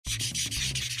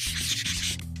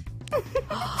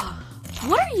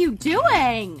What are you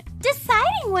doing?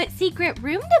 Deciding what secret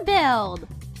room to build.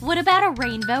 What about a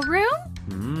rainbow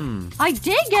room? I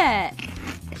dig it.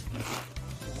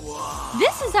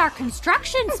 This is our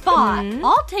construction spot.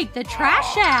 I'll take the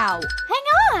trash out. Hang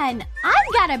on.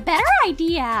 I've got a better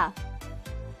idea.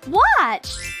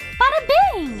 Watch. Bada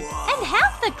bing. And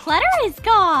half the clutter is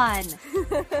gone.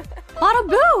 Bada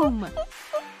boom.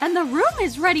 And the room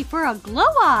is ready for a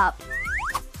glow up.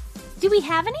 Do we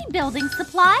have any building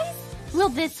supplies? Will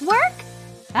this work?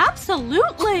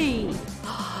 Absolutely.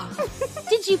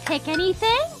 Did you pick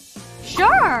anything?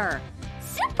 Sure.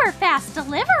 Super fast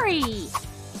delivery.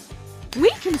 We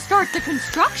can start the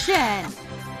construction.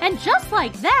 And just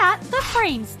like that, the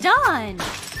frame's done.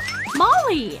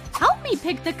 Molly, help me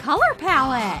pick the color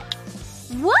palette.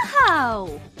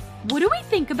 Whoa! What do we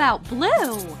think about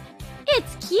blue?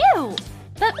 It's cute,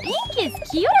 but pink is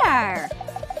cuter.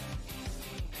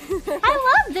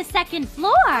 I love the second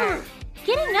floor.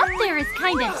 Getting up there is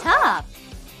kind of tough.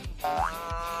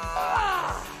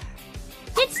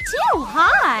 It's too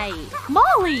high.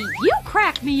 Molly, you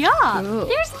crack me up.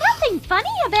 There's nothing funny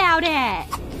about it.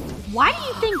 Why do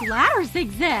you think ladders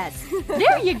exist?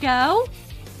 There you go.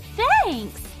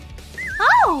 Thanks.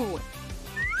 Oh!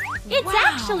 It's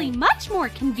actually much more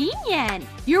convenient.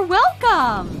 You're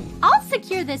welcome. I'll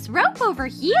secure this rope over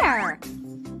here.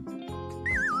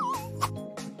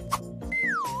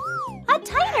 A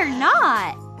tighter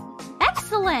knot.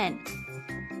 Excellent.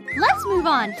 Let's move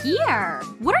on here.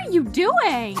 What are you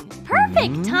doing?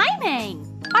 Perfect timing.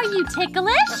 Are you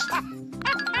ticklish?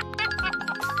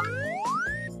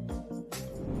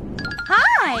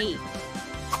 Hi.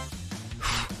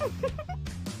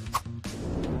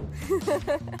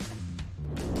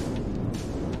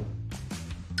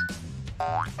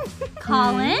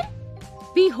 Colin?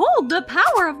 Behold the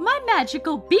power of my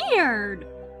magical beard!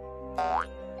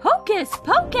 Hocus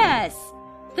pocus!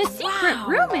 The secret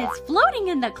room is floating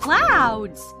in the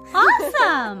clouds!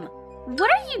 Awesome!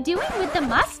 What are you doing with the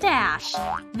mustache?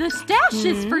 The stash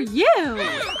is for you!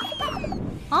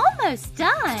 Almost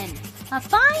done! A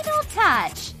final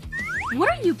touch! What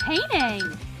are you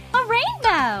painting? A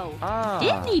rainbow!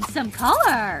 It needs some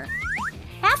color!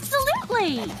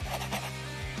 Absolutely!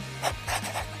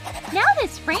 Now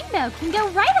this rainbow can go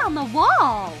right on the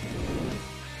wall!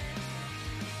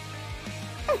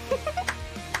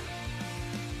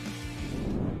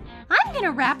 I'm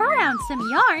gonna wrap around some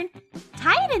yarn,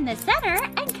 tie it in the center,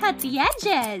 and cut the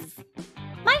edges.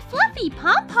 My fluffy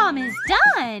pom-pom is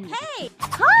done! Hey!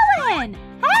 Colin!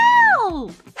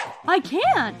 Help! I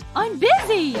can't! I'm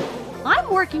busy! I'm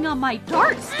working on my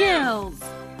dart skills!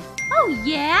 Oh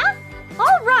yeah?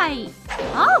 Alright!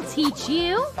 I'll teach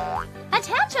you!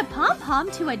 Attach a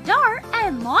pom-pom to a dart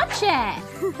and launch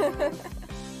it!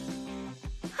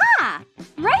 Ha!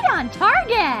 Right on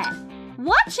target!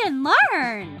 Watch and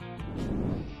learn!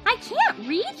 I can't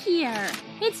read here!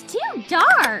 It's too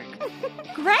dark!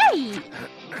 Great!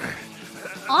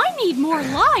 I need more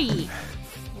light!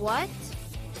 What?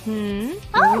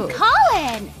 Oh,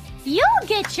 Colin! You'll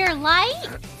get your light!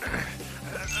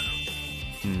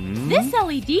 This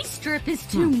LED strip is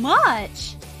too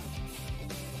much!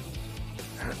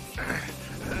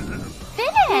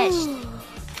 Finished!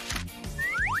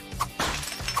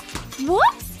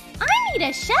 Whoops! I need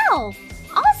a shelf!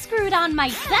 I'll screw it on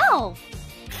myself!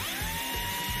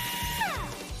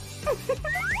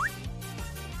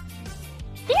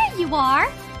 There you are!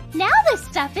 Now this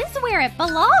stuff is where it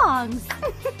belongs!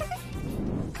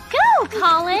 Go,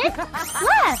 Colin!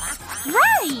 Left!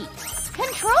 Right!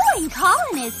 Controlling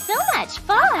Colin is so much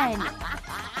fun!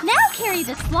 Now carry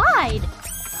the slide!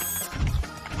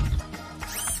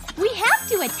 We have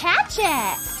to attach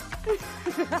it!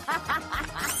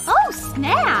 Oh,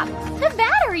 snap! The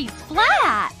battery's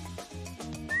flat!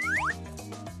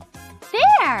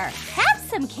 There! Have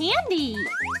some candy!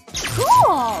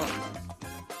 Cool!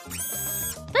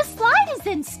 The slide is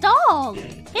installed!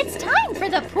 It's time for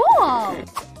the pool!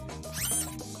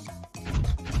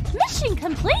 Mission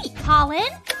complete,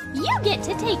 Colin! You get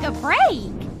to take a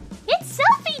break! It's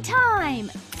selfie time!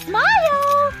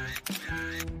 Smile!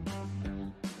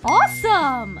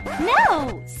 Awesome!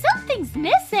 No! Something's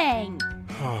missing!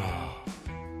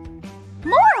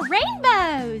 More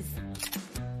rainbows!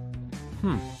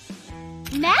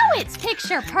 Now it's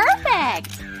picture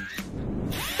perfect!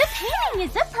 The painting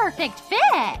is a perfect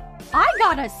fit! I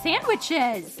got us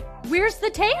sandwiches! Where's the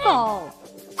table?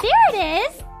 There it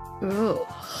is! Ooh.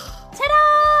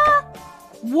 Ta-da!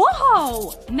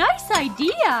 Whoa! Nice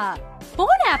idea! Bon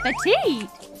appetit!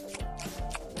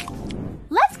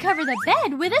 Let's cover the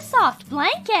bed with a soft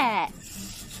blanket.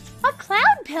 A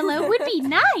cloud pillow would be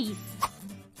nice.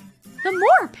 The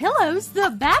more pillows, the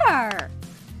better.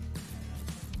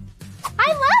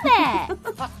 I love it.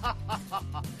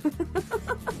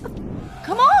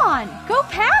 Come on, go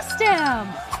past him.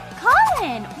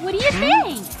 Colin, what do you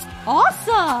think?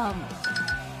 Awesome.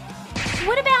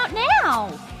 What about now?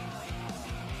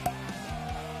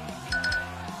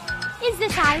 Is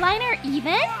this eyeliner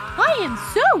even? I am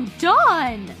so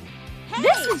done. Hey.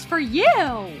 This is for you.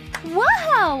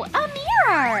 Whoa, a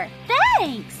mirror.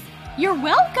 Thanks. You're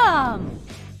welcome.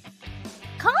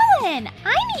 Colin,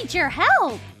 I need your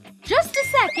help. Just a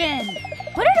second.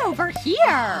 Put it over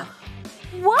here.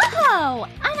 Whoa,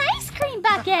 an ice cream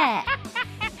bucket.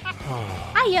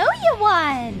 I owe you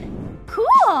one.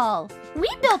 Cool. We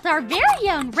built our very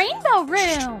own rainbow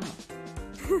room.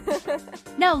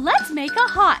 Now let's make a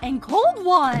hot and cold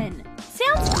one.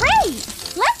 Sounds great.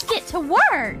 Let's get to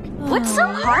work. What's so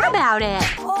hard about it?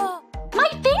 My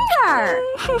finger.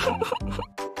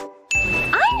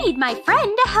 I need my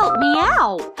friend to help me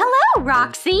out. Hello,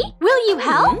 Roxy. Will you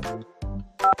help?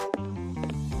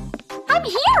 I'm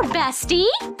here, bestie.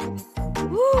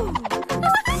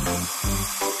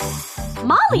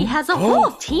 Molly has a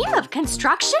whole team of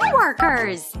construction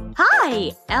workers.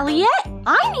 Hi, Elliot.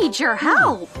 I need your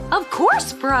help. Of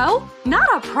course, bro. Not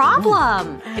a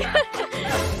problem.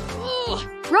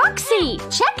 Roxy,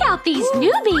 check out these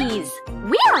newbies.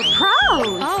 We are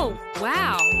pros. Oh,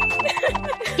 wow.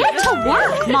 Get to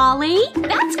work, Molly.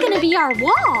 That's gonna be our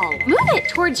wall. Move it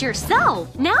towards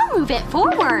yourself. Now move it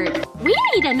forward. We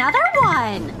need another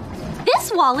one.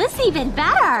 This wall is even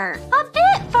better. A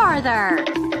bit farther.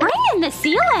 Bring in the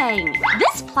ceiling.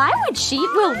 This plywood sheet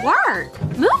will work.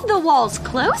 Move the walls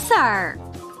closer.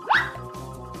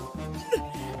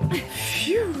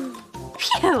 Phew.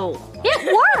 Phew.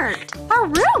 It worked. Our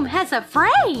room has a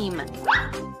frame.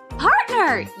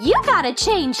 Partner, you gotta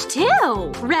change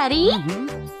too. Ready?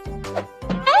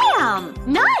 Bam!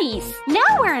 Nice!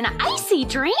 Now we're an icy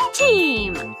dream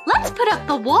team. Let's put up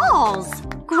the walls.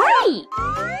 Great!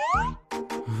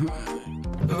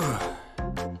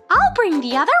 I'll bring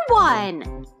the other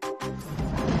one.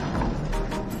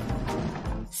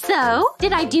 So,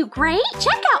 did I do great?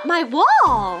 Check out my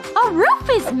wall. A roof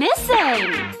is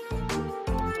missing.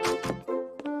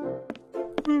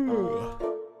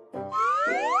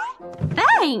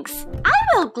 Thanks. I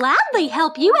will gladly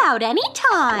help you out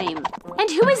anytime. And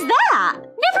who is that?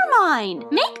 Never mind.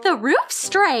 Make the roof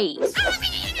straight.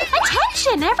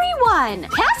 Attention, everyone!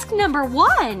 Task number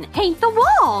 1. Paint the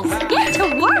walls. Get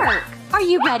to work. Are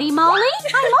you ready, Molly?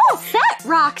 I'm all set,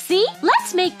 Roxy.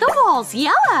 Let's make the walls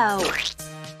yellow.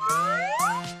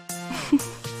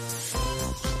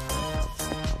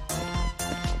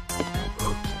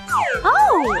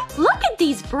 Oh, look at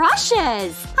these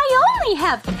brushes. I only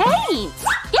have paint.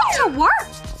 Get to work.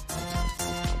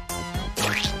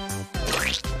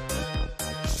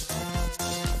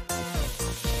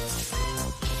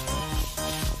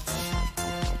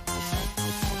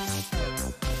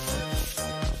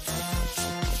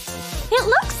 It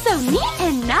looks so neat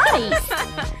and nice.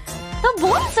 The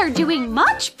boys are doing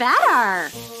much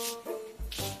better.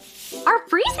 Our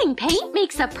freezing paint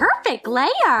makes a perfect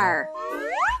layer.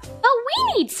 But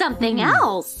we need something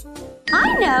else.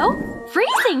 I know!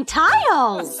 Freezing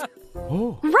tiles!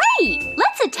 Oh. Great!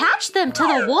 Let's attach them to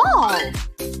the wall.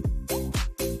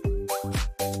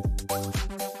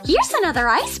 Here's another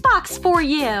icebox for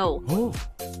you. Oh.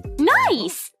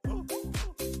 Nice!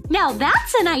 Now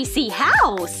that's an icy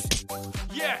house.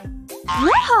 Yeah.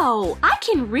 Whoa! I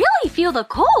can really feel the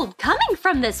cold coming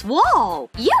from this wall.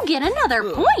 You get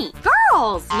another point.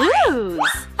 Girls, lose.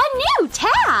 A new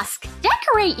task.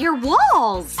 Decorate your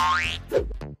walls.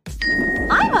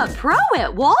 I'm a pro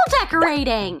at wall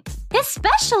decorating,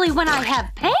 especially when I have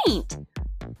paint.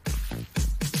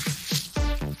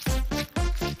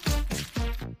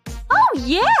 Oh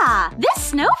yeah! This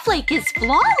snowflake is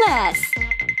flawless.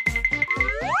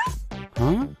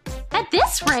 Huh? At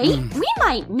this rate, we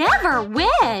might never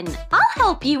win. I'll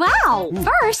help you out.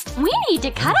 First, we need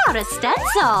to cut out a stencil.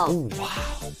 Oh,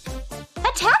 wow.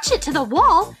 Attach it to the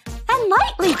wall and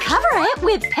lightly cover it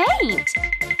with paint.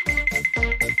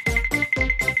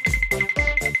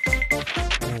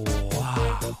 Oh,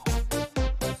 wow.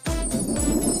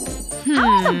 How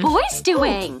are the boys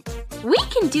doing? We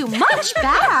can do much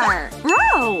better.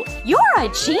 Bro, you're a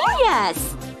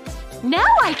genius. Now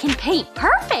I can paint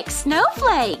perfect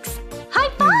snowflakes. High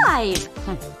five!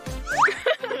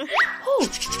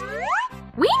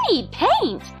 We need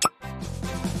paint.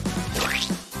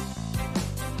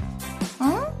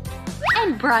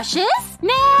 And brushes?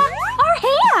 Nah, our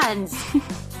hands.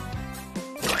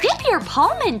 Dip your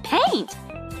palm in paint.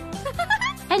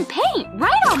 and paint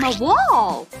right on the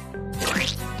wall.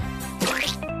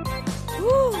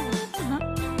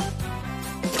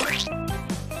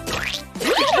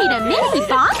 We made a mini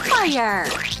bonfire.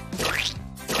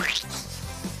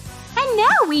 And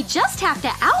now we just have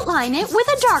to outline it with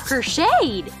a darker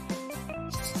shade.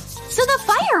 So the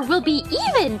fire will be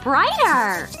even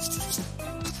brighter.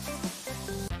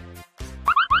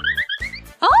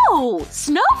 Oh,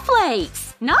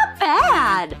 snowflakes! Not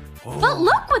bad! But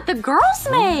look what the girls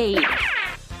made!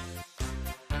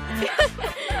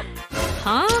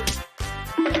 Huh?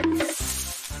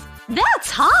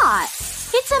 That's hot!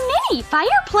 It's a mini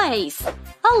fireplace!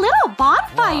 A little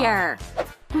bonfire!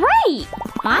 Great!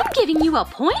 I'm giving you a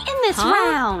point in this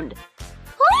round!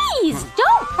 Please,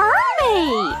 don't burn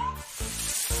me!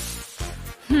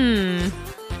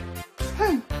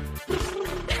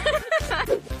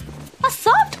 A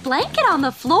soft blanket on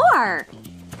the floor!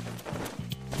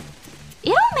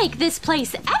 It'll make this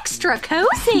place extra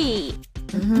cozy!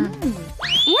 And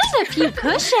a few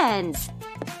cushions!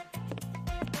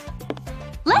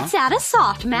 Let's add a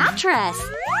soft mattress!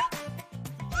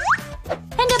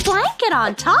 And a blanket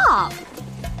on top!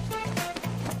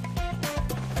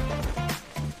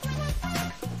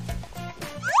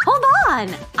 Hold on!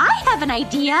 I have an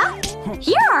idea!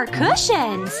 Here are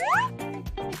cushions!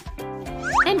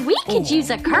 And we could use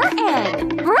a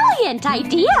curtain! Brilliant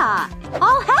idea!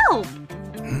 I'll help!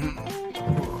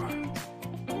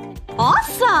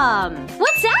 Awesome!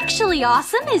 What's actually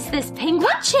awesome is this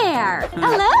penguin chair!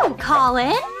 Hello,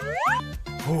 Colin!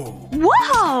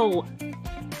 Whoa!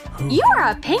 You're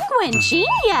a penguin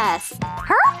genius!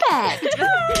 Perfect!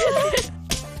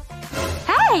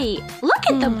 Hey, look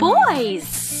at the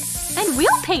boys! And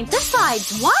we'll paint the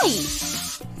sides white!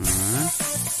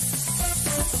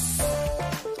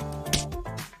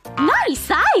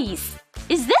 Nice ice!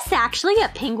 Is this actually a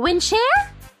penguin chair?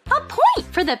 A point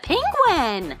for the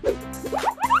penguin!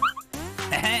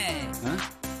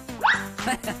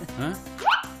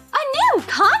 A new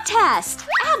contest!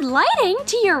 Add lighting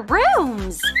to your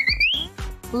rooms!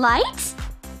 Lights?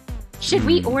 Should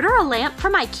we order a lamp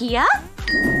from IKEA?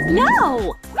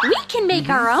 No! We can make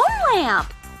our own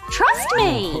lamp! Trust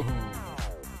me!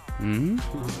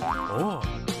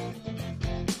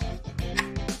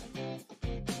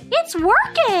 It's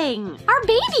working! Our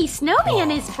baby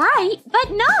snowman is bright,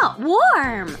 but not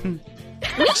warm!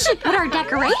 We should put our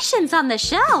decorations on the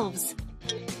shelves!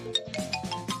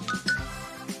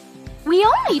 We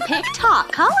only picked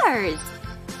top colors!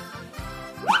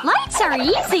 Lights are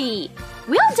easy!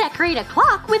 We'll decorate a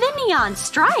clock with a neon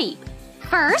stripe!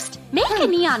 First, make a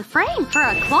neon frame for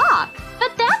a clock!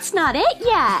 But that's not it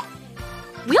yet!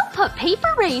 We'll put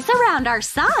paper rays around our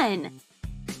sun!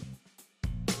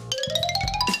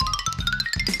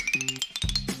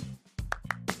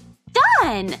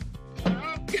 Done!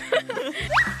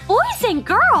 Boys and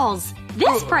girls,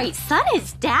 this bright sun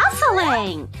is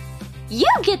dazzling! You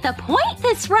get the point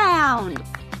this round!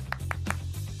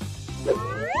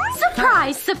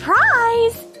 Surprise,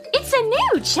 surprise! It's a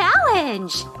new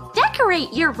challenge!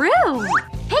 Decorate your room!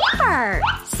 Paper!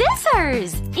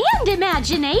 Scissors! And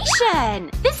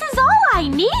imagination! This is all I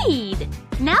need!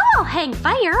 Now I'll hang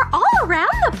fire all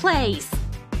around the place!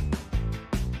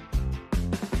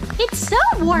 It's so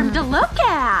warm to look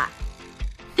at!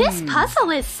 This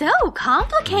puzzle is so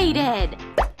complicated!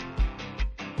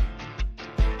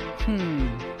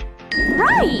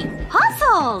 Right!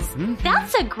 Puzzles!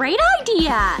 That's a great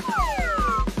idea!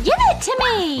 Give it to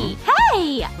me!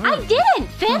 Hey! I didn't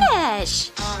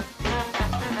finish!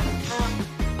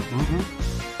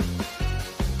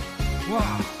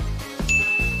 Wow.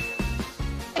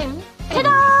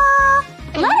 Ta-da!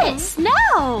 Let it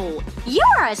snow!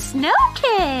 You're a snow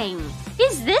king!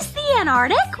 Is this the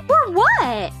Antarctic or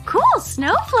what? Cool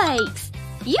snowflakes!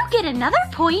 You get another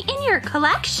point in your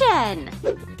collection!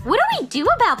 What do we do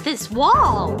about this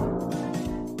wall?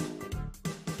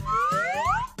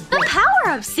 The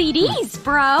power of CDs,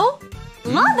 bro!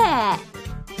 Love it!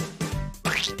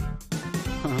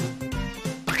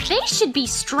 They should be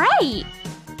straight!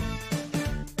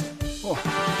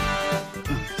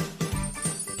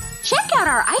 Check out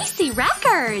our icy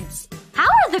records! How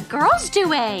are the girls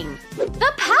doing?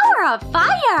 The power of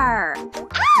fire!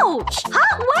 Ouch!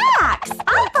 Hot wax!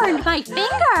 I burned my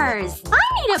fingers! I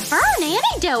need a burn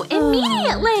antidote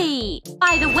immediately!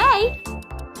 By the way,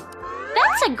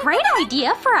 that's a great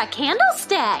idea for a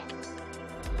candlestick!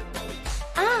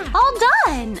 All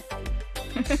done!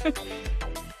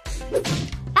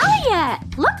 Elliot!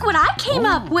 Look what I came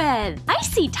up with!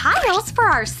 Icy tiles for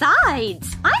our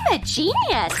sides! I'm a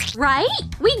genius, right?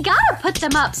 We gotta put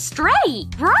them up straight!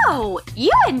 Bro,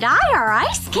 you and I are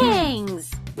ice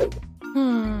kings!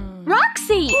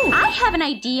 Roxy, I have an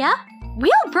idea.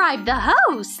 We'll bribe the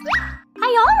host.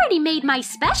 I already made my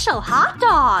special hot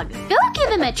dog. Go give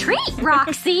him a treat,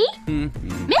 Roxy.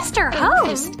 Mr.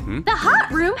 Host, the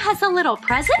hot room has a little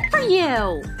present for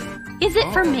you. Is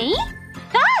it for me?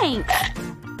 Thanks.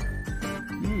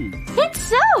 It's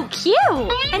so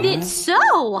cute, and it's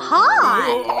so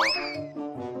hot.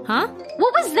 Huh?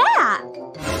 What was that?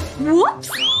 Whoops!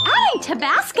 Adding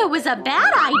Tabasco was a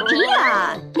bad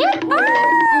idea. It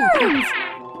burns!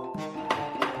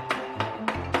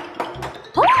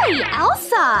 Holy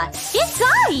Elsa! It's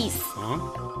ice!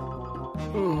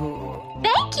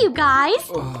 Thank you, guys!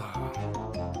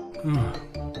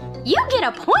 You get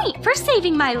a point for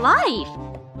saving my life!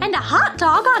 And a hot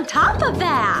dog on top of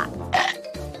that!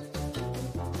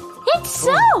 It's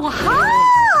so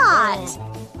hot!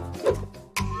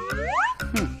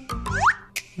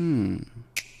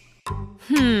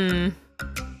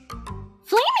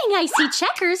 Flaming icy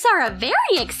checkers are a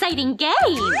very exciting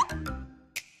game!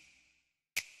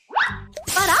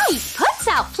 But ice puts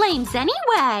out flames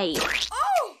anyway!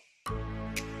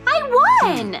 I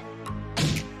won!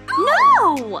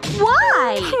 No!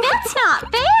 Why? That's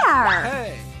not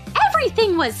fair!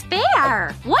 Everything was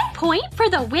fair! 1 point for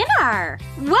the winner!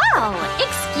 Well,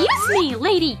 excuse me,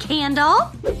 Lady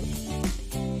Candle!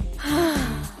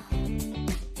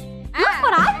 Look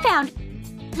what I found!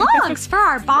 Logs for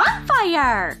our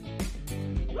bonfire!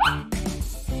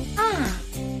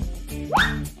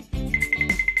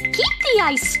 Keep the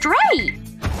ice straight!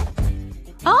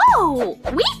 Oh!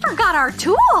 We forgot our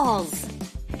tools!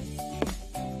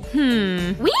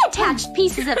 We attached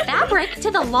pieces of fabric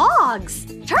to the logs!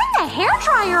 Turn the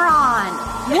hairdryer on!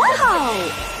 Whoa!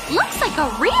 Looks like a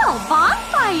real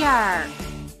bonfire!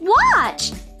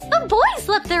 Watch! The boys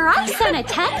left their ice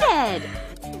unattended!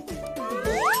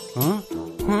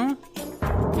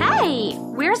 Hey!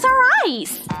 Where's our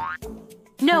ice?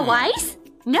 No ice?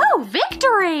 No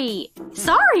victory!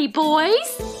 Sorry,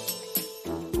 boys!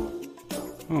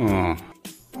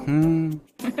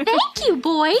 Thank you,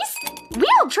 boys!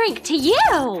 We'll drink to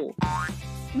you!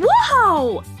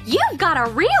 Whoa! You've got a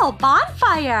real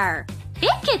bonfire!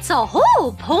 It gets a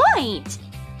whole point!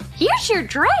 Here's your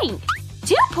drink!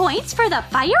 2 points for the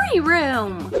fiery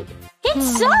room!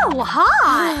 It's so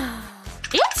hot!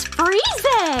 It's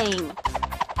freezing!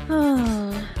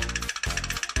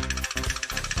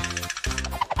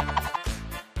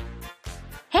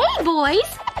 Hey,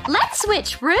 boys! Let's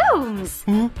switch rooms!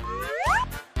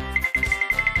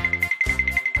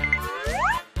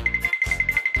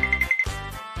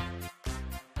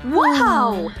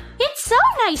 Whoa! It's so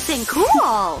nice and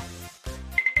cool!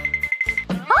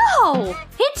 Oh!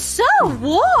 It's so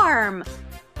warm!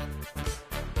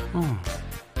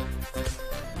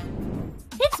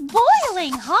 It's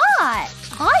boiling hot!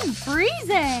 I'm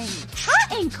freezing!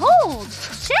 Hot and cold!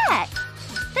 Check!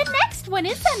 The next one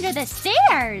is under the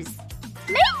stairs!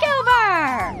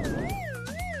 Makeover!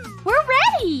 We're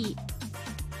ready!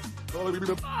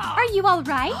 Are you all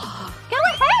right? Go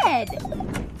ahead!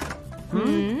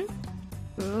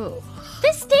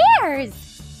 The stairs!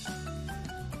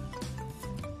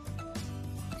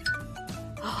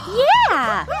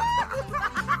 Yeah!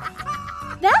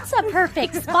 That's a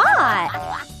perfect spot!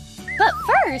 But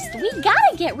first, we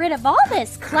gotta get rid of all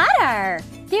this clutter!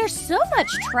 There's so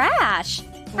much trash!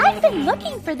 I've been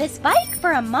looking for this bike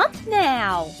for a month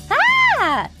now!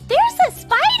 Ah! There's a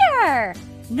spider!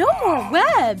 No more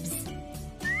webs!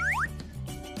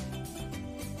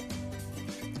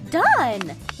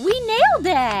 Done! We nailed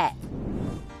it!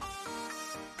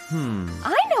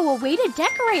 I know a way to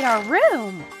decorate our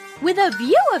room! With a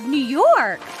view of New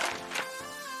York!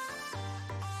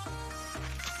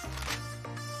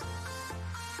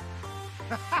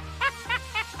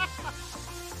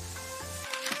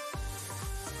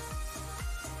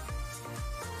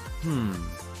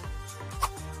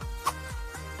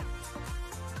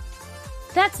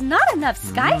 That's not enough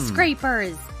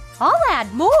skyscrapers! I'll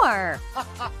add more!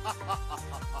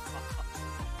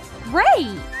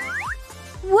 Great!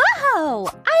 Whoa!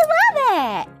 I love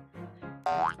it!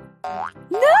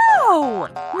 No!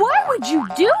 Why would you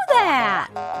do that?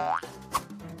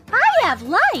 I have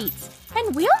lights,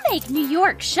 and we'll make New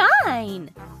York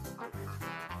shine!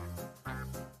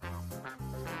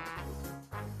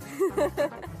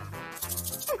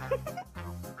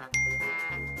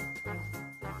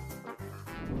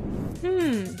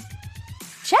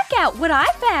 Check out what I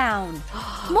found!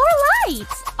 More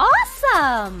lights!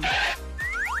 Awesome!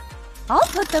 I'll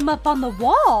put them up on the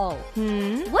wall.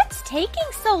 What's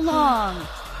taking so long?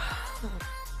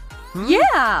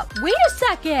 Yeah, wait a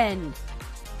second.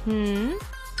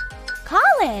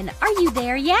 Colin, are you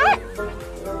there yet?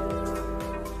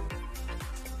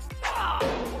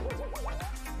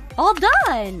 All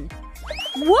done!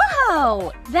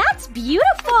 Whoa! That's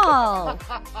beautiful!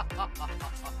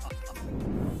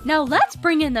 Now let's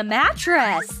bring in the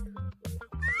mattress.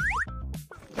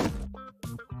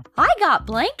 I got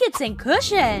blankets and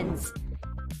cushions.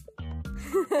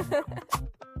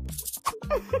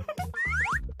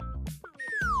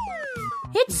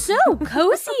 It's so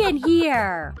cozy in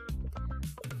here.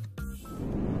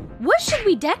 What should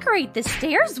we decorate the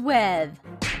stairs with?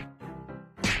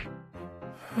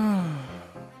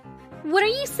 What are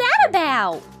you sad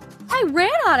about? I ran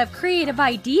out of creative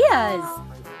ideas.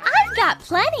 I've got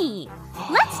plenty.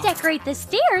 Let's decorate the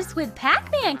stairs with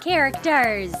Pac-Man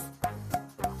characters.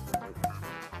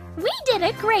 We did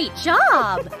a great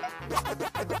job.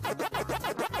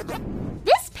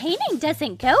 This painting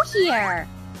doesn't go here.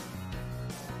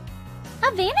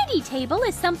 A vanity table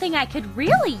is something I could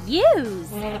really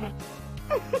use.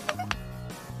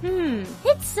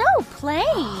 It's so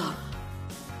plain.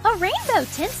 A rainbow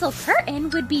tinsel curtain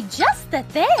would be just the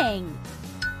thing.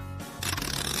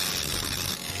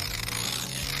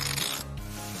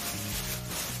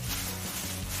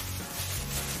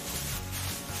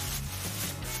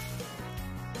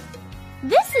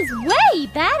 This is way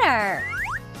better.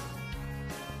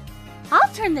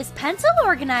 I'll turn this pencil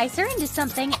organizer into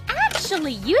something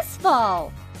actually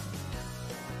useful.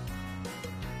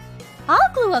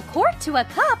 I'll glue a cork to a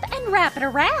cup and wrap it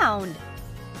around.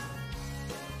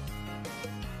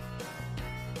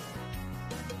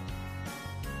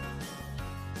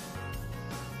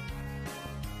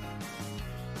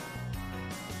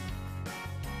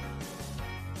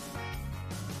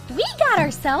 We got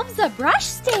ourselves a brush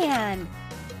stand.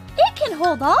 It can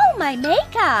hold all my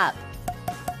makeup.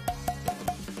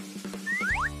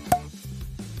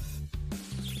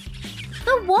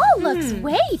 The wall looks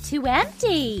way too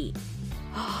empty.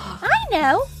 I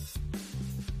know.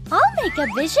 I'll make a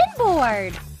vision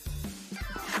board.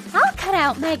 I'll cut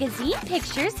out magazine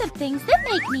pictures of things that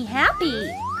make me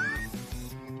happy.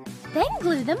 Then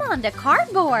glue them onto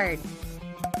cardboard.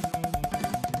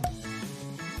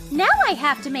 Now I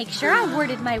have to make sure I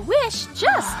worded my wish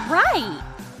just right.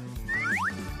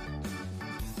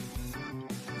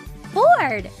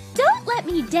 Board, don't let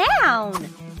me down.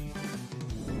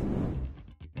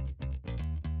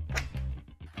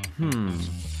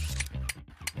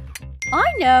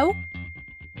 I know.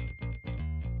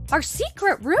 Our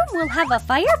secret room will have a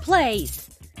fireplace.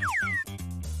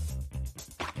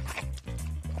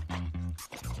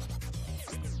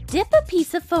 Dip a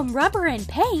piece of foam rubber in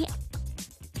paint.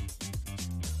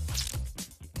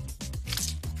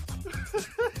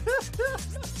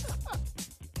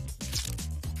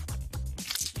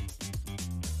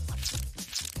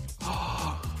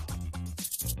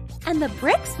 And the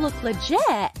bricks look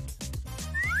legit.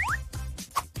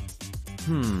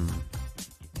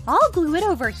 I'll glue it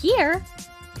over here.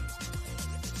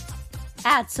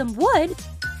 Add some wood.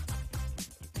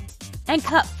 And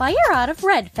cut fire out of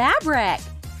red fabric.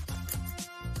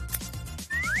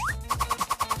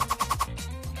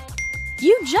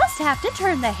 You just have to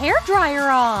turn the hairdryer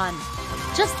on.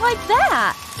 Just like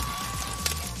that.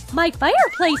 My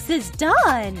fireplace is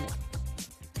done.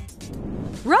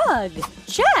 Rug,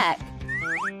 check.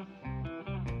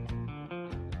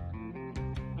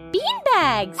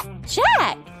 Beanbags,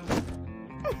 check.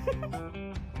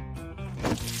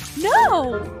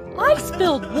 No, I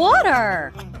spilled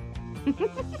water.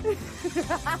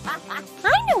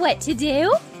 I know what to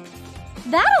do.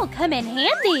 That'll come in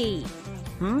handy.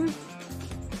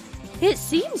 It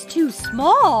seems too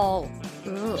small.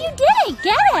 You didn't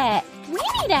get it. We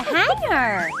need a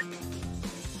hanger.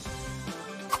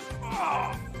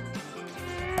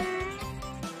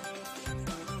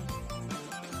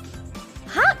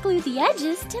 Hot glue the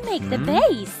edges to make the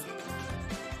base.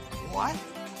 What?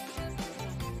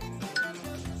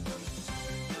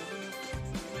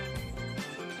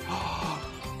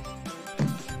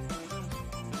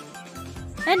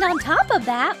 And on top of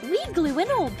that, we glue an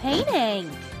old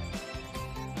painting.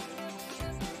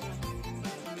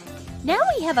 Now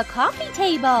we have a coffee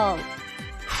table.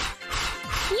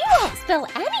 You won't spill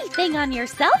anything on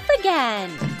yourself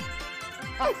again.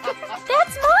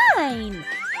 That's mine.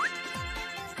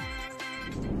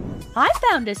 I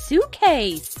found a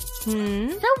suitcase.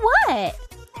 So what?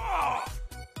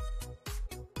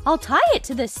 I'll tie it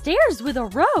to the stairs with a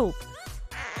rope.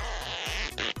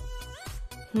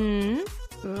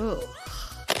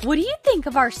 What do you think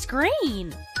of our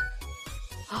screen?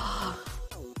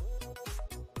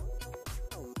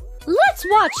 Let's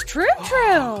watch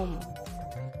Troom.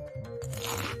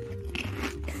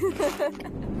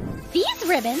 These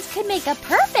ribbons could make a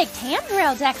perfect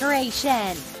handrail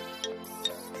decoration.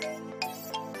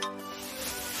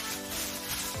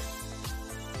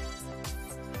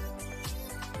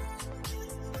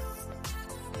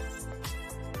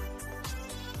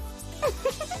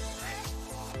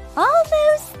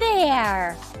 Almost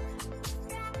there.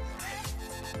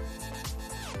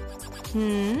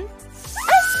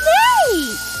 A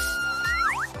snake!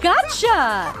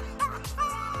 Gotcha!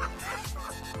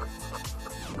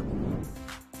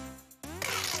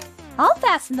 I'll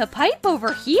fasten the pipe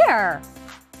over here.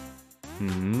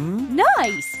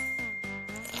 Nice!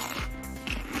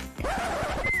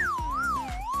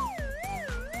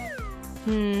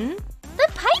 The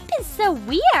pipe is so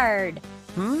weird.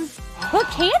 Put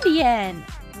candy in.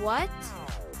 What?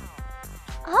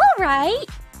 All right.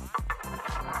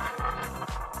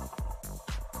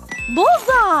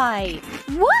 Bullseye!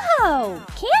 Whoa!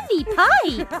 Candy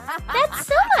pipe! That's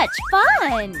so much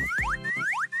fun!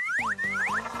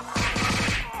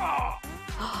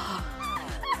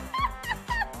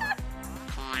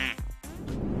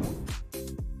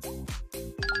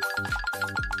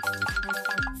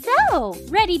 So,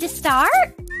 ready to start?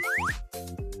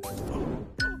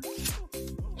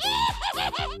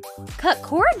 Cut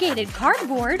corrugated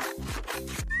cardboard.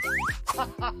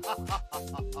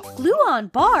 Glue on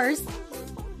bars.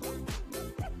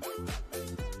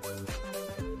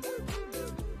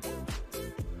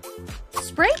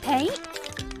 Spray paint.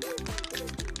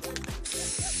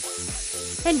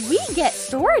 And we get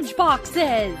storage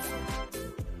boxes.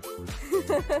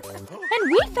 And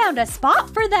we found a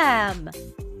spot for them.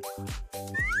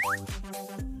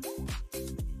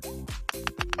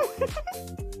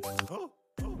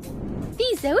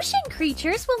 These ocean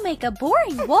creatures will make a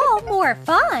boring wall more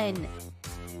fun.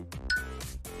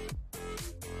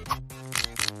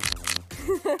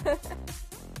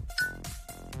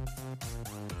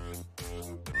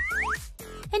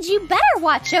 And you better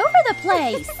watch over the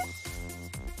place.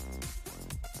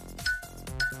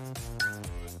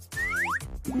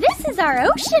 This is our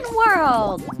ocean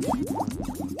world.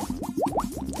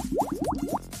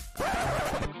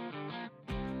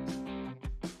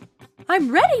 I'm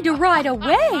ready to ride a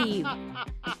wave.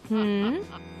 No,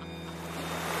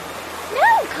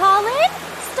 Colin!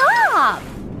 Stop!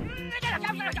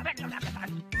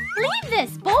 Leave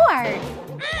this board.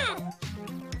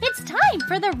 It's time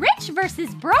for the rich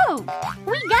versus broke.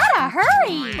 We gotta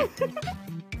hurry.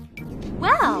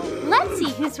 Well, let's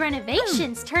see whose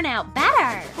renovations turn out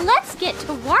better. Let's get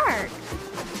to work.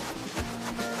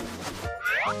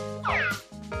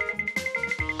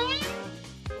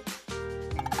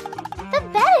 The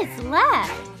bed is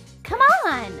left. Come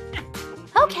on.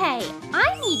 Okay,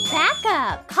 I need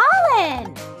backup.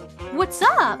 Colin! What's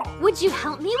up? Would you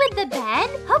help me with the bed?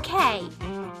 Okay.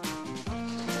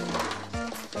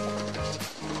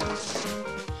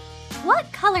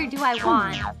 What color do I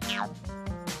want?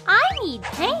 I need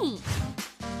paint.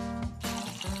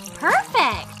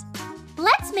 Perfect.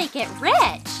 Let's make it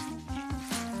rich.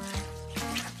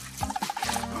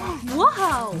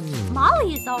 Whoa!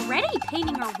 Molly is already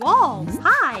painting her walls.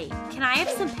 Hi, can I have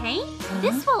some paint?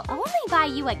 This will only buy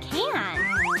you a can.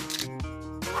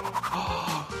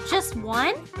 Just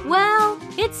one? Well,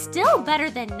 it's still better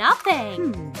than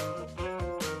nothing.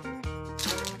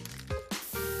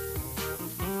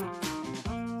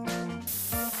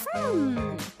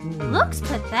 Looks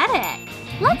pathetic.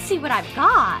 Let's see what I've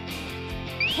got.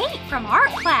 Paint from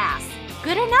art class.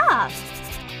 Good enough.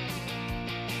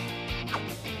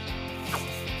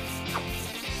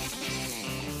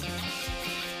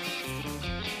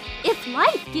 If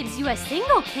life gives you a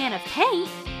single can of paint,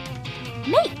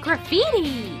 make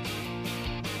graffiti.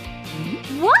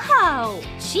 Whoa!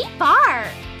 Cheap art.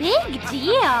 Big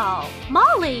deal.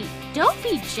 Molly, don't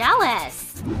be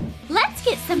jealous. Let's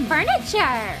get some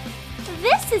furniture.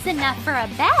 This is enough for a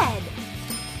bed.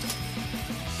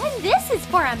 And this is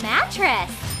for a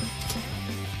mattress.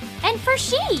 And for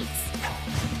sheets.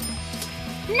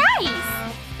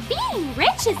 Nice! Being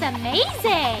rich is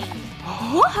amazing!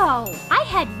 Whoa! I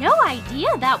had no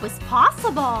idea that was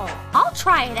possible. I'll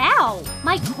try it out.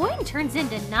 My coin turns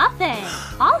into nothing.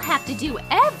 I'll have to do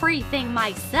everything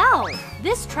myself.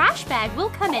 This trash bag will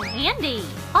come in handy.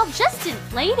 I'll just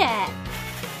inflate it.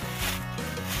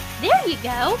 There you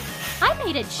go. I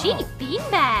made a cheap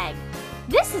beanbag.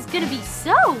 This is gonna be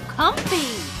so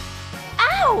comfy.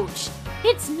 Ouch!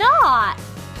 It's not.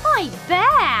 My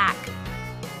back.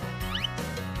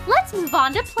 Let's move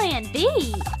on to plan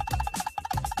B.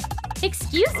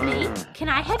 Excuse me, can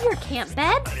I have your camp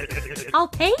bed? I'll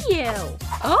pay you.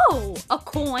 Oh, a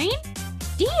coin?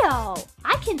 Deal.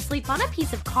 I can sleep on a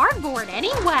piece of cardboard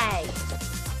anyway.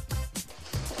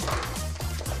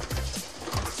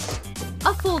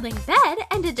 A folding bed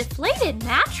and a deflated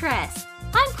mattress.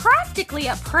 I'm practically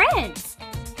a prince.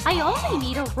 I only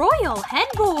need a royal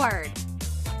headboard.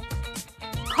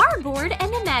 Cardboard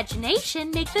and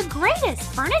imagination make the greatest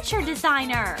furniture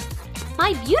designer.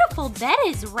 My beautiful bed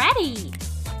is ready.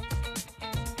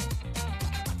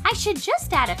 I should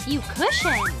just add a few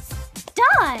cushions.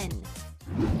 Done!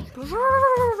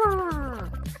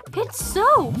 It's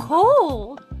so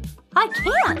cold. I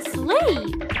can't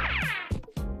sleep.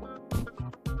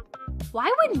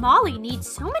 Why would Molly need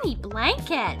so many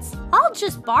blankets? I'll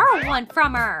just borrow one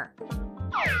from her.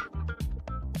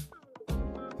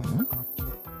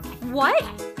 What?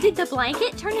 Did the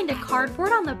blanket turn into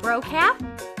cardboard on the broke half?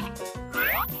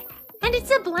 And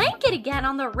it's a blanket again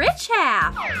on the rich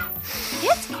half.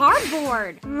 It's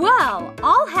cardboard. Well,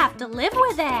 I'll have to live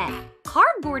with it.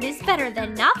 Cardboard is better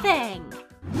than nothing.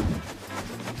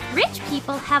 Rich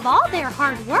people have all their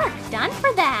hard work done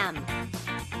for them.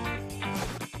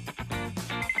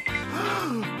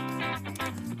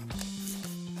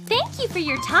 Thank you for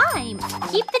your time.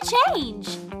 Keep the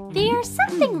change. There's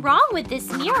something wrong with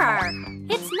this mirror.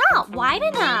 It's not wide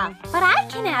enough, but I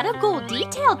can add a gold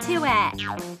detail to it.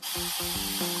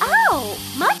 Oh,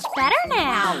 much better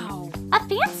now. A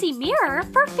fancy mirror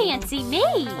for fancy me.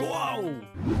 Whoa!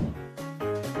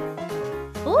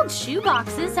 Old shoe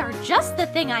boxes are just the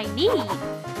thing I need.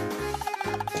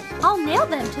 I'll nail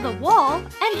them to the wall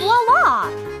and voila!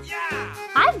 Yeah!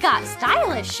 I've got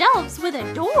stylish shelves with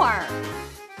a door.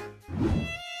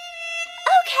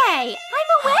 Okay, I'm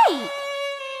awake.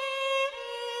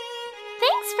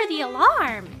 Thanks for the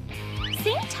alarm.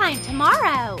 Same time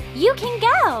tomorrow. You can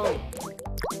go.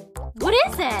 What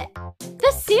is it?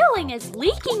 The ceiling is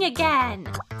leaking again.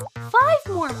 5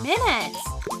 more minutes.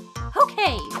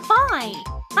 Okay, fine.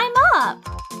 I'm up.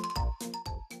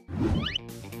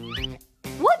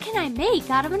 What can I make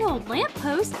out of an old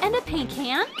lamppost and a paint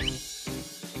can?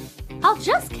 I'll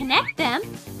just connect them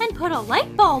and put a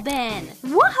light bulb in.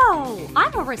 Whoa!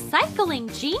 I'm a recycling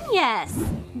genius.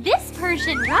 This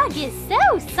Persian rug is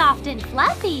so soft and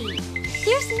fluffy.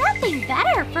 There's nothing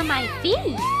better for my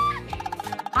feet.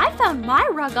 I found my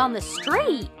rug on the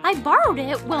street. I borrowed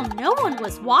it while no one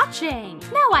was watching.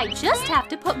 Now I just have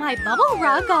to put my bubble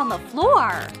rug on the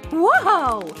floor.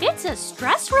 Whoa! It's a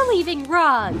stress-relieving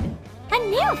rug. A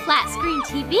new flat-screen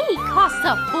TV costs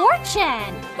a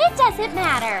fortune. It doesn't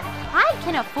matter. I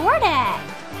can afford it.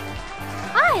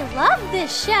 I love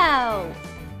this show.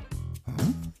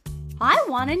 I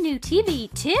want a new TV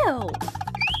too.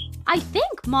 I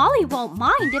think Molly won't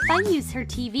mind if I use her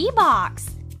TV box.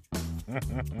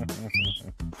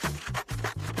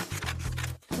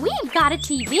 We've got a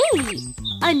TV,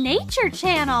 a nature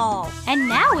channel, and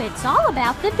now it's all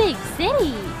about the big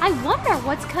city. I wonder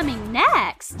what's coming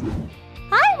next.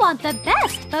 I want the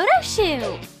best photo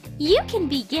shoot. You can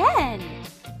begin.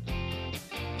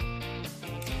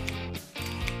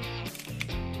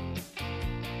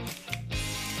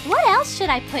 What else should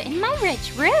I put in my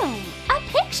rich room? A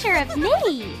picture of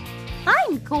me.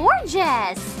 I'm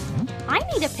gorgeous. I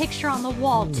need a picture on the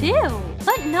wall too,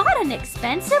 but not an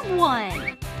expensive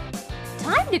one.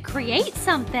 Time to create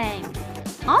something.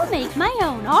 I'll make my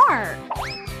own art.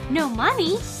 No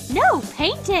money, no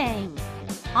painting.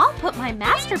 I'll put my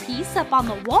masterpiece up on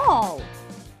the wall.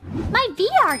 My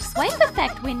VR swipe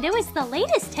effect window is the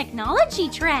latest technology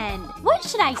trend. What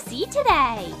should I see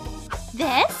today?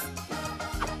 This?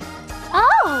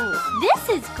 Oh, this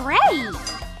is great.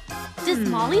 Does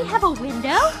Molly have a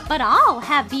window? But I'll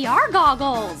have VR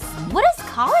goggles. What does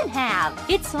Colin have?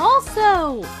 It's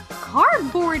also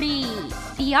cardboardy.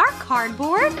 VR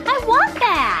cardboard? I want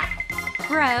that.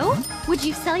 Bro, would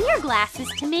you sell your glasses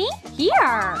to me?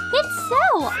 Here. It's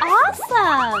so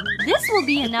awesome. This will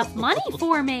be enough money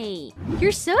for me.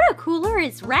 Your soda cooler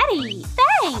is ready.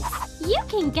 Thanks. You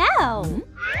can go.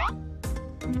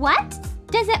 What?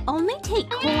 Does it only take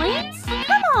coins?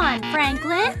 Come on,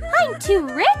 Franklin. I'm too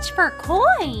rich for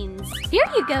coins. Here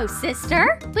you go,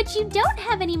 sister. But you don't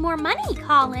have any more money,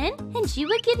 Colin. And you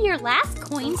would give your last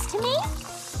coins to me?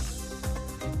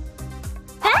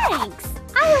 Thanks.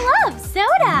 I love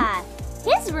soda.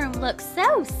 His room looks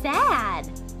so sad.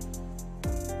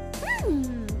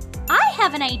 I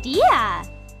have an idea.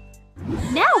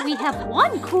 Now we have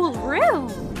one cool room.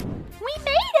 We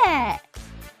made it.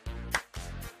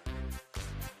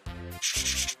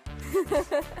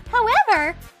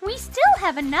 However, we still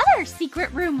have another secret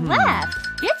room left.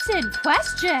 It's in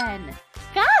question.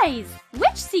 Guys,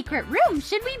 which secret room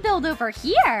should we build over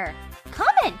here?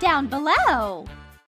 Comment down below.